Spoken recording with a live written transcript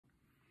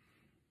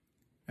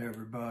Hey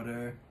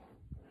everybody,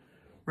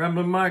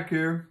 Ramblin Mike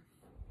here.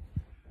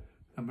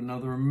 I have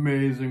another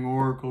amazing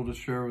oracle to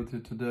share with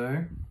you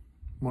today.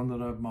 One that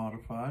I've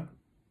modified.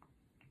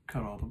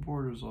 Cut all the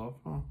borders off,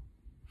 huh?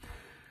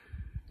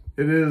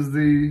 It is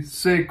the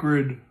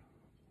Sacred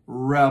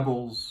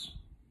Rebels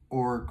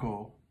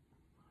Oracle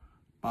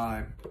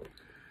by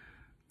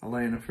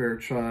Elena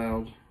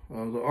Fairchild. The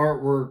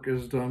artwork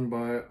is done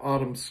by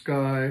Autumn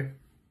Sky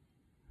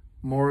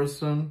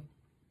Morrison,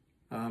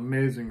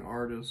 amazing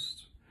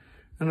artist.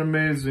 An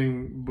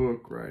amazing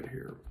book right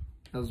here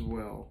as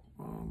well.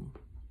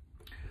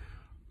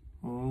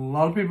 A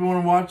lot of people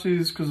want to watch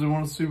these because they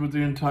want to see what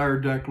the entire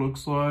deck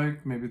looks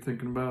like. Maybe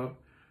thinking about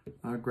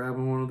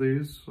grabbing one of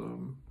these.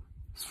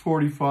 It's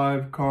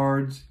 45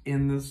 cards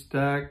in this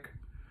deck.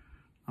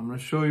 I'm going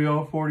to show you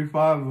all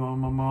 45 of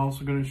them. I'm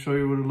also going to show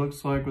you what it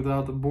looks like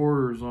without the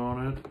borders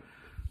on it.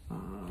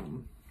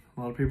 A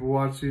lot of people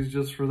watch these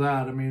just for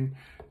that. I mean,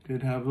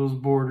 did have those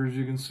borders.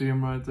 You can see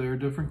them right there.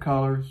 Different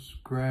colors,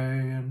 gray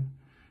and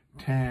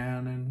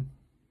tan and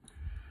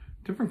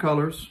different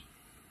colors.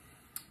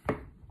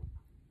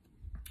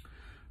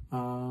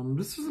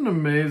 This is an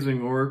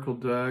amazing oracle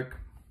deck.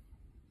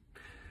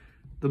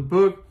 The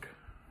book,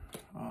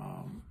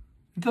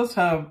 it does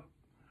have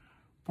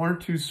one or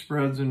two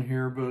spreads in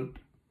here, but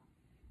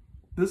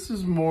this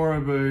is more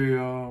of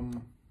a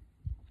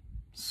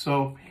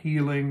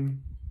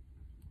self-healing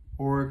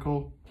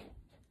oracle.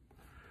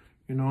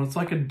 You know, it's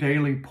like a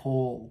daily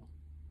poll.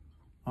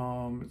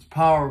 It's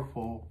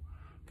powerful.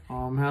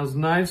 Has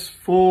nice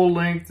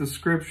full-length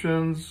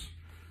descriptions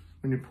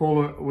when you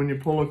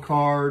pull a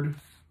card.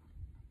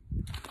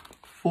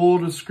 Full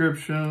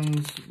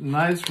descriptions,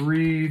 nice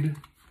read,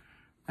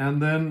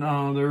 and then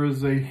there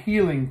is a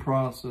healing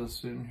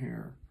process in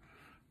here.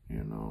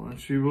 You know, and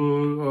she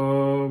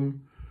will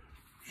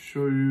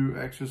show you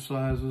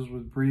exercises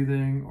with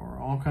breathing or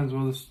all kinds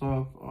of other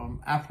stuff.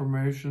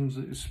 Affirmations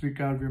that you speak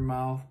out of your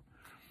mouth.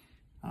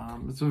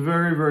 It's a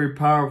very, very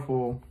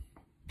powerful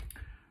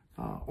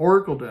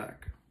oracle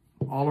deck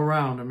all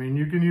around. I mean,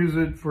 you can use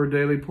it for a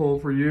daily pull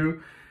for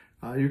you.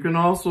 You can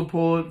also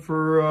pull it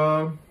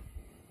for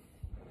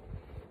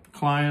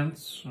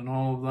clients and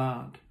all of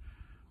that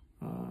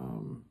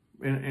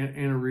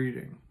in a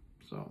reading.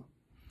 So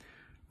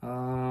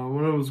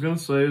what I was going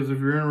to say is if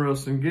you're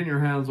interested in getting your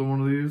hands on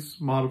one of these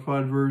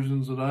modified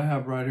versions that I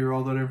have right here,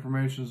 all that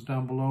information is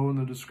down below in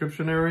the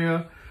description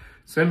area.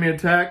 Send me a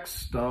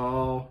text.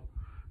 I'll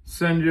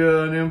send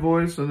you an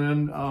invoice, and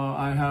then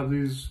I have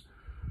these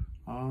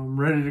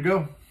ready to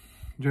go.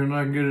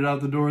 Generally, I can get it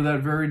out the door that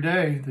very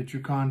day that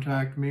you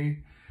contact me,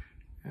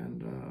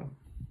 and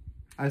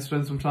I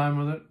spend some time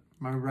with it.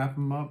 I wrap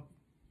them up,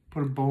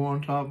 put a bow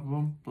on top of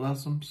them,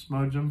 bless them,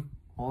 smudge them,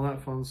 all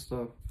that fun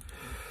stuff.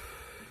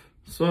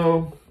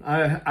 So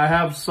I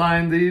have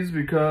signed these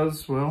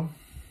because, well,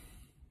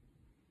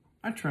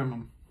 I trim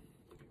them.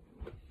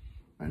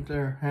 Right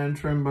there, hand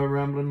trimmed by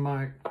Ramblin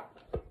Mike.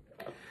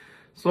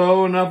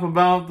 So enough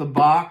about the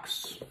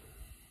box.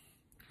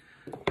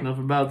 Enough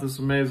about this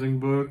amazing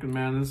book. And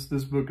man,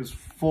 this book is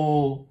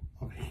full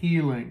of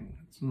healing.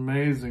 It's an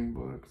amazing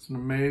book. It's an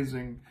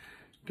amazing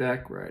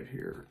deck right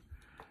here.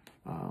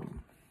 And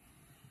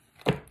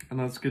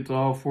let's get to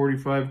all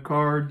 45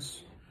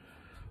 cards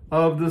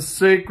of the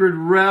Sacred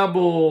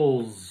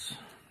Rebels.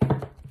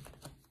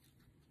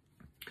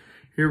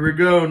 Here we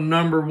go.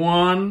 Number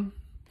 1,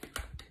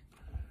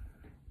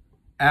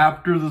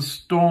 After the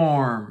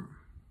Storm.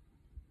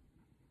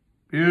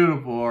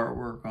 Beautiful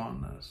artwork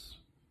on this.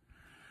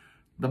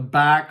 The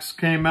backs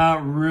came out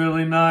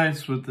really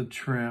nice with the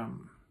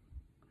trim.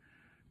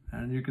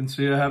 And you can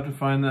see I have to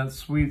find that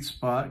sweet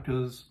spot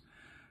because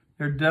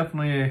they're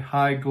definitely a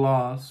high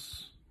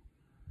gloss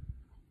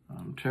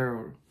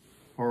tarot,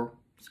 or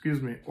excuse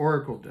me,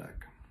 oracle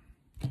deck.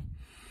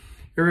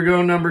 Here we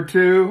go, number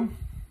 2,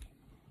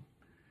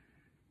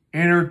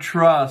 Inner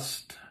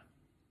Trust.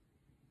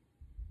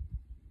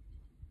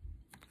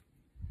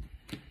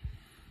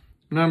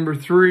 Number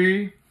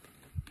 3,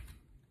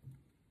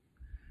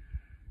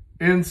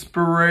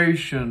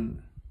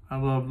 Inspiration. I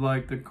love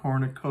like the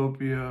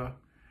cornucopia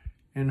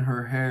in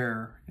her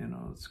hair. You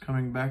know, it's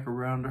coming back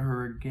around to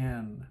her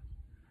again.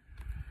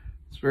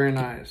 It's very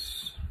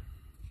nice.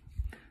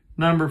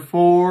 Number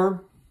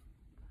 4,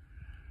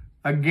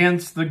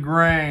 Against the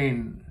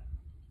Grain.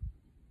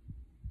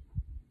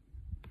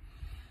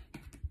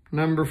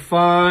 Number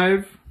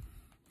 5,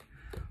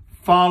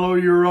 Follow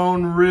Your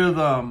Own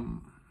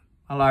Rhythm.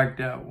 I like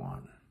that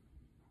one.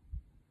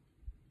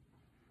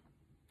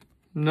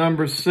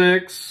 Number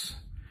 6,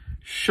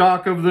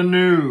 Shock of the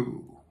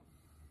New.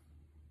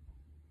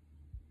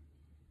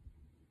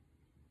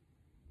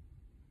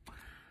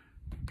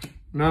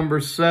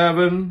 Number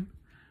 7,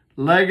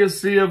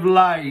 Legacy of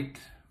Light.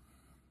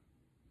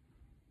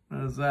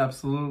 That is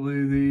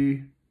absolutely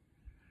the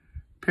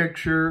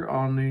picture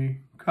on the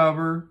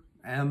cover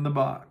and the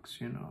box,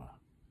 you know.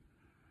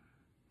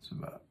 It's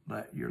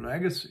about your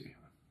legacy.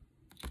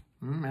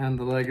 And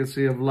the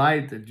legacy of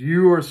light that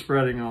you are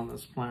spreading on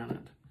this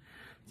planet.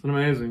 It's an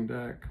amazing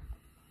deck.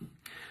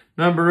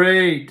 Number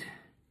 8,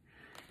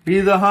 Be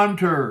the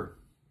hunter,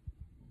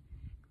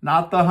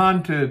 not the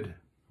hunted.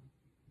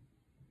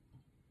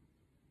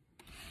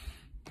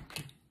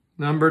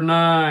 Number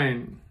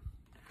 9.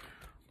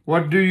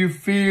 What do you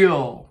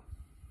feel?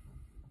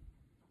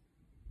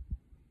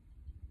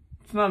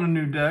 It's not a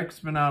new deck. It's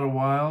been out a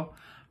while.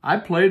 I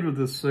played with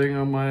this thing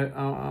on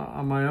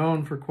my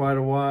own for quite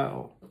a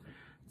while.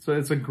 So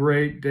it's a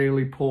great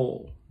daily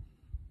pull.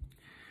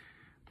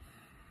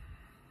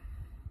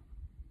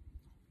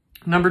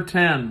 Number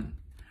 10.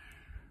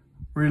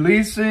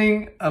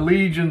 Releasing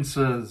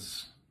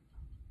allegiances.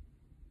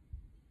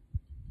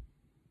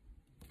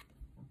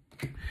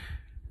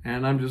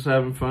 And I'm just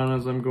having fun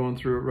as I'm going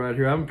through it right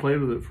here. I haven't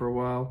played with it for a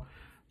while.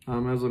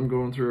 As I'm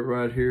going through it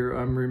right here,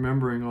 I'm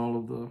remembering all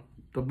of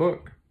the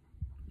book.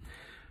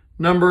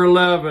 Number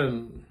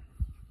 11,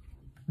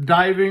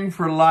 diving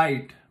for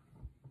light.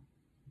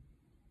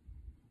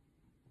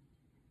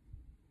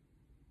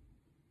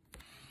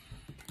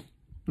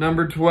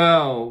 Number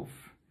 12,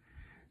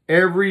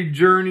 every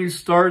journey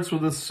starts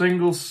with a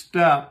single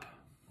step.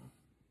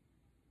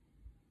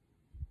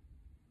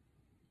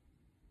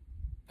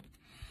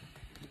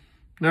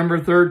 Number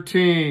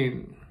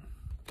 13,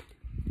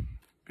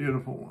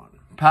 beautiful one,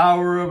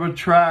 power of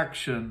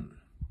attraction.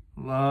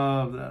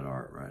 Love that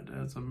art right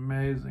there. It's an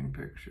amazing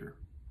picture.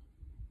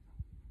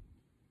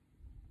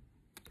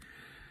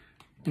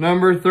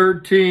 Number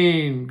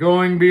 13,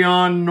 going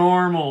beyond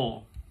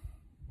normal.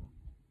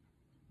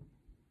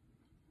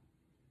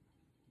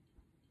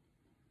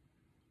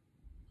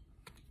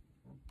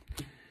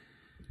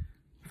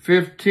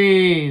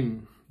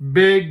 "15,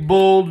 big,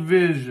 bold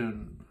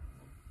vision.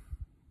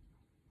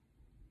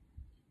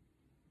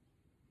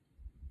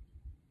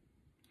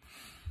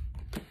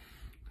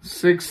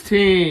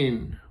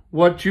 "16,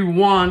 what you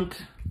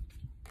want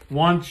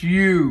wants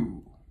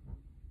you.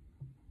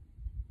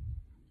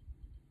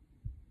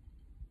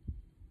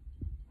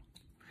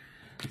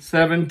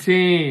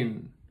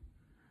 "17,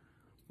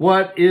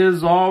 what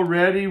is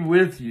already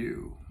with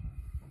you.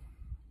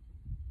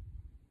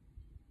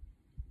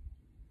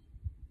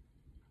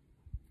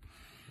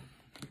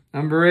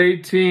 Number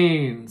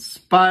 18,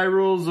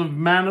 spirals of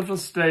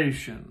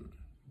manifestation.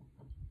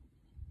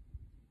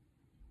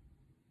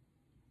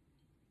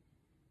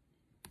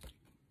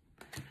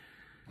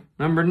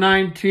 Number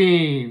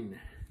 19,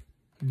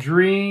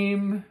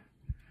 dream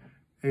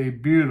a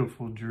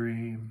beautiful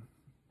dream.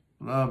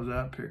 Love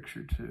that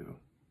picture too.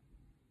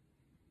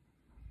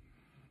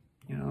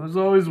 You know, there's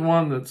always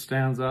one that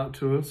stands out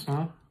to us,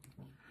 huh?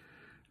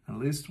 At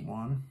least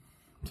one.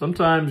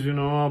 Sometimes, you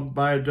know, I'll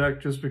buy a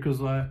deck just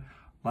because I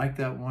like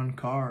that one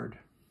card.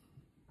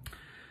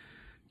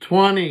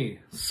 20,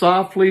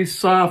 softly,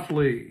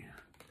 softly.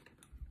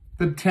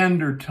 The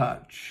tender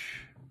touch.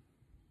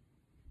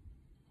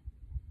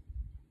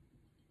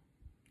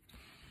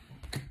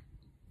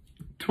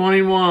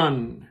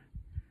 21,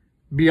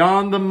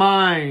 beyond the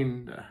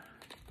mind,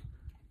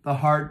 the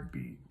heart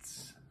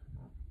beats.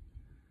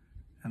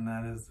 And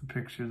that is the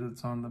picture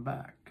that's on the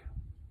back.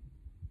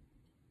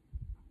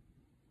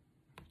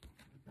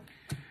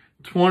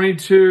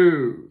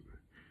 22,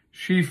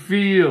 she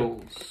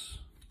feels,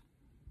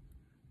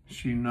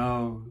 she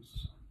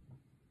knows.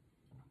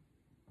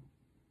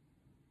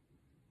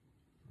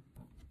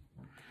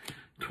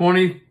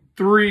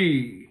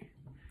 23,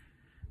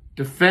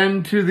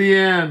 defend to the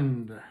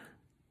end,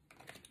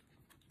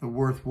 the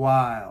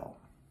worthwhile.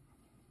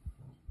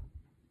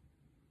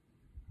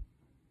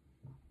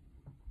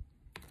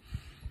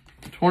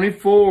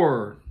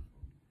 24,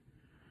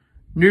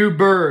 new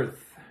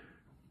birth,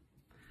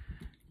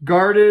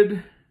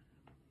 guarded,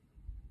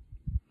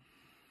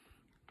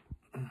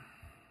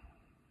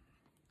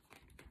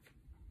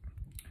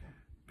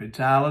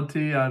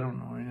 vitality, I don't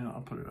know, you know,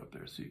 I'll put it up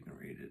there so you can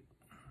read it.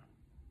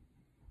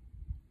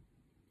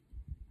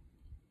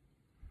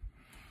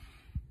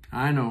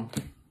 I know,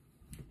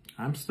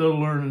 I'm still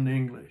learning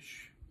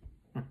English.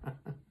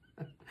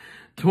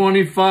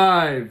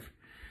 25,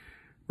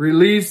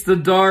 release the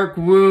dark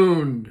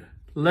wound.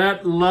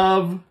 Let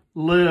love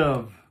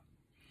live.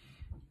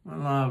 I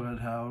love it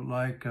how,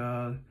 like,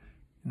 you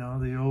know,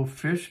 the old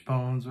fish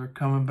bones are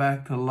coming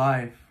back to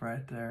life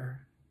right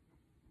there.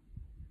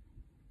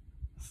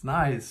 It's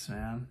nice,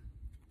 man.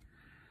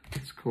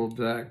 It's a cool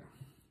deck.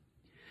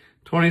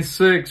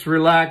 26,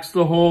 relax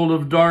the hold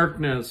of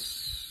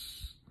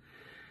darkness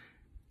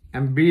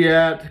and be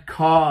at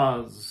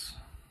cause.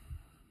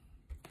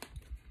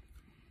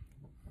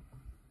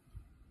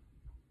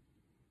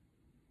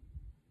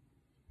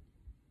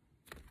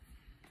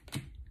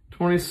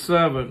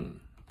 27,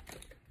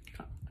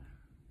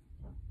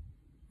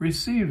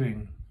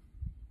 receiving.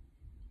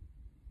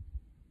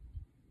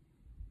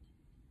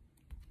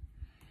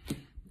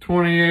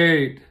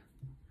 28,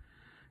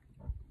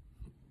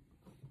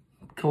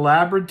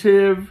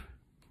 collaborative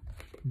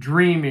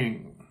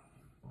dreaming.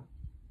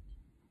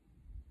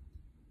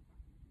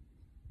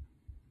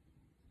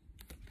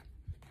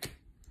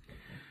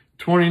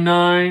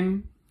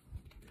 29,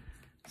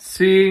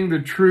 seeing the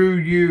true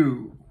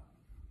you.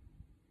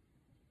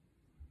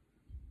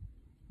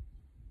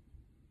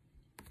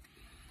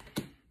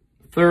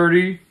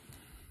 30,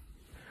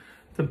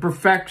 the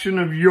perfection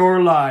of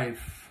your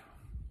life.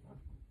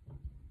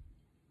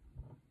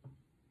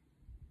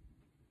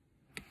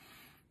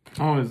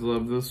 'I always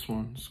love this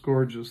one. It's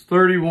gorgeous.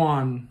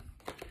 31,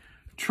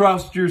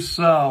 trust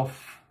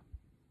yourself.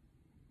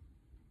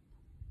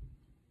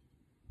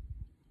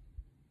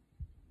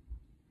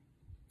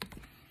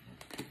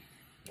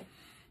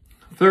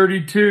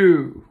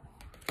 32,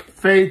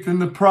 faith in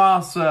the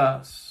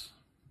process.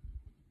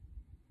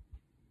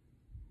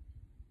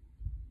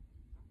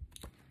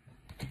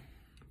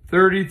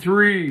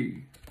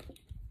 33,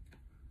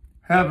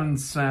 heaven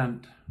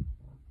sent.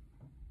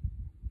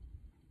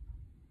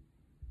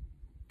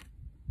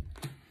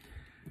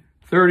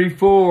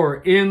 34,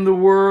 in the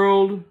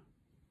world,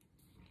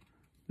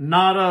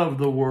 not of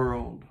the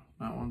world.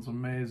 That one's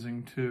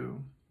amazing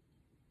too.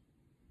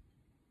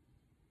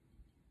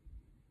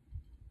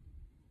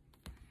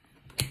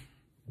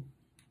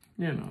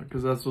 You know,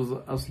 because that's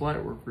what us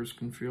light workers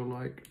can feel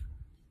like.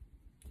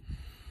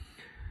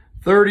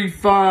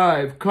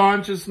 35,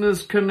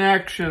 consciousness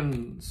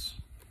connections.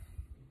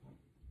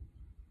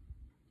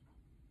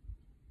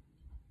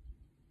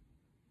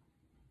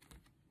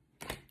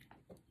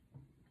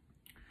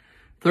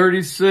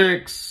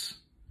 36,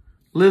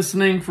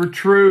 listening for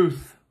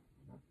truth.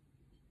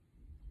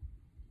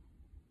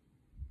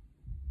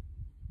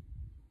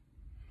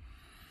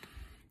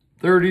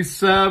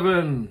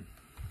 37,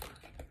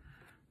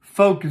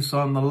 focus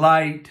on the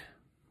light.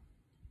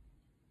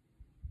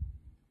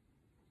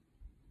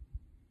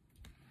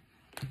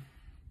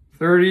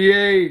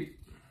 38,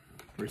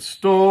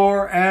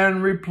 restore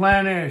and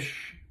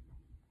replenish.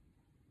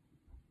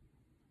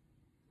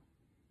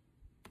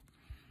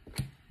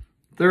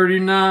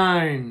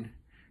 39,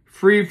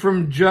 free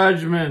from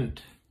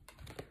judgment,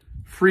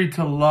 free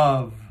to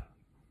love.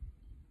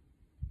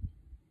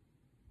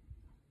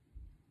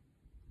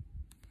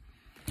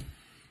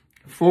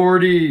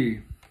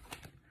 40,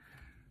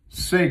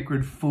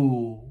 sacred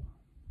fool.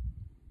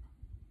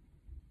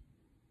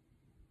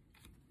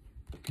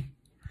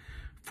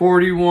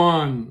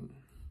 41,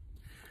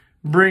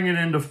 bring it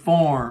into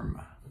form.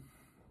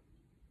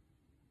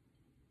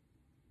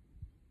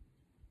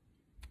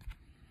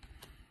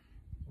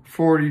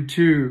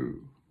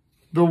 42,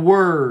 the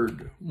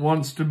word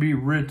wants to be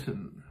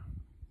written.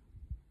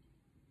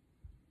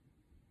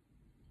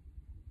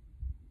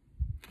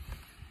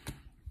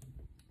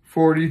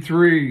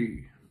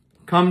 43,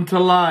 come to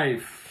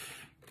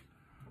life.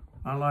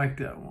 I like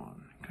that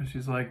one because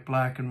she's like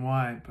black and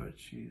white, but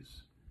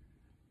she's,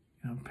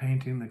 you know,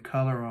 painting the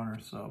color on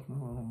herself. The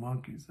little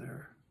monkeys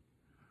there.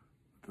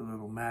 The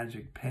little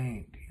magic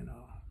paint, you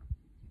know.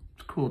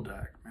 It's a cool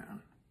deck,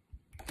 man.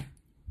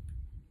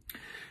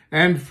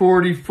 And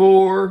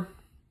 44,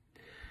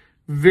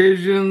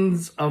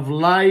 visions of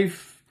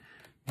life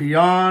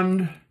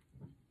beyond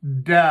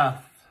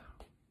death.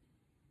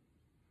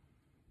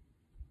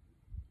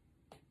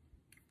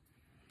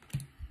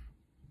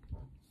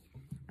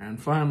 And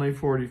finally,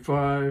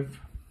 45,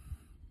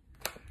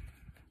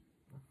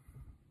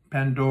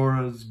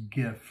 Pandora's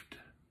gift.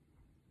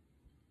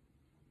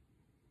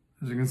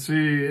 As you can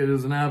see, it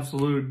is an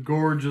absolute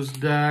gorgeous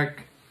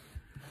deck.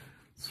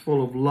 It's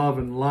full of love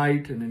and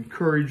light and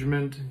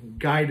encouragement and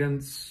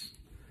guidance.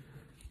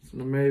 It's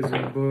an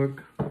amazing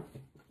book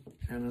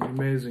and an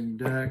amazing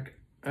deck.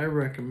 I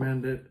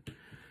recommend it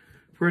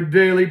for a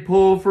daily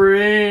pull for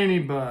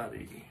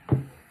anybody.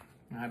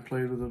 I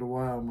played with it a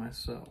while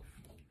myself.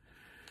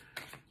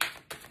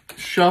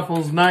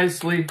 Shuffles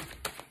nicely.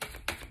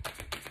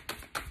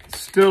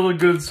 Still a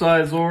good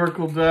size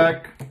oracle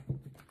deck.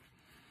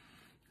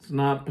 It's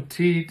not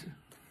petite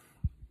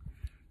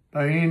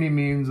by any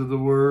means of the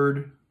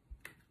word.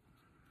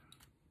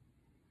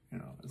 You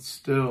know, it's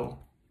still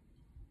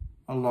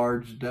a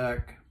large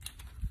deck.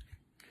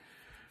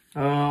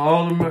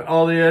 All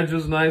the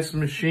edges nice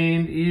and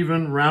machined,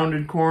 even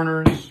rounded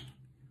corners,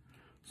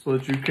 so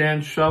that you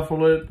can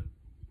shuffle it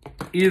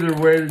either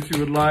way that you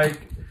would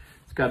like.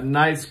 It's got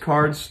nice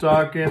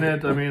cardstock in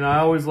it. I mean, I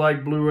always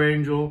like Blue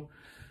Angel.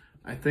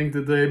 I think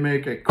that they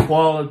make a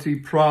quality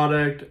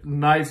product,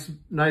 nice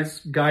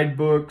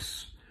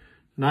guidebooks,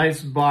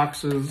 nice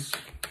boxes,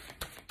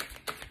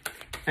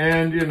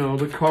 and, you know,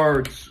 the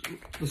cards,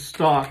 the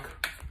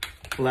stock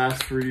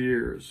lasts for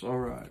years. All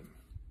right.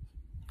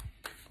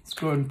 Let's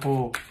go ahead and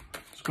pull.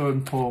 Let's go ahead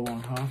and pull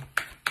one, huh?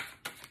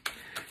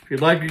 If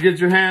you'd like to get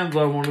your hands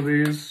on one of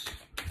these,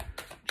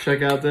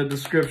 check out that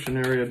description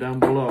area down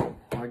below.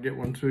 I'll get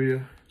one to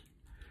you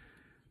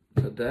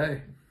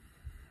today.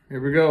 Here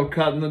we go,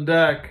 cutting the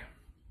deck.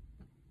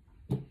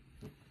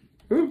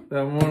 Ooh,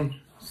 that one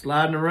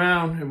sliding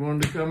around. It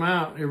wanted to come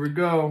out. Here we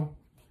go.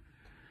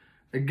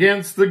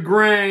 Against the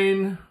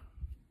grain,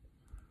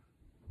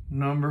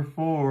 number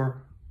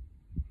 4.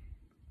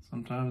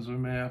 Sometimes we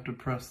may have to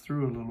press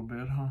through a little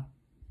bit, huh?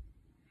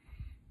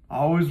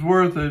 Always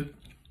worth it.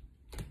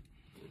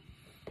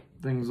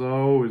 Things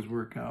always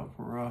work out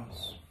for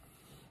us.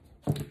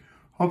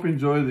 Hope you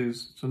enjoy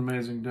these. It's an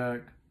amazing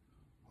deck.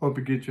 Hope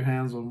you get your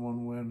hands on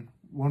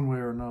one way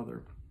or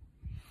another.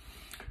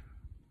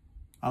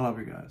 I love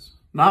you guys.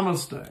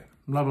 Namaste.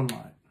 Love and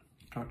light.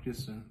 Talk to you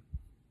soon.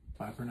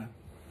 Bye for now.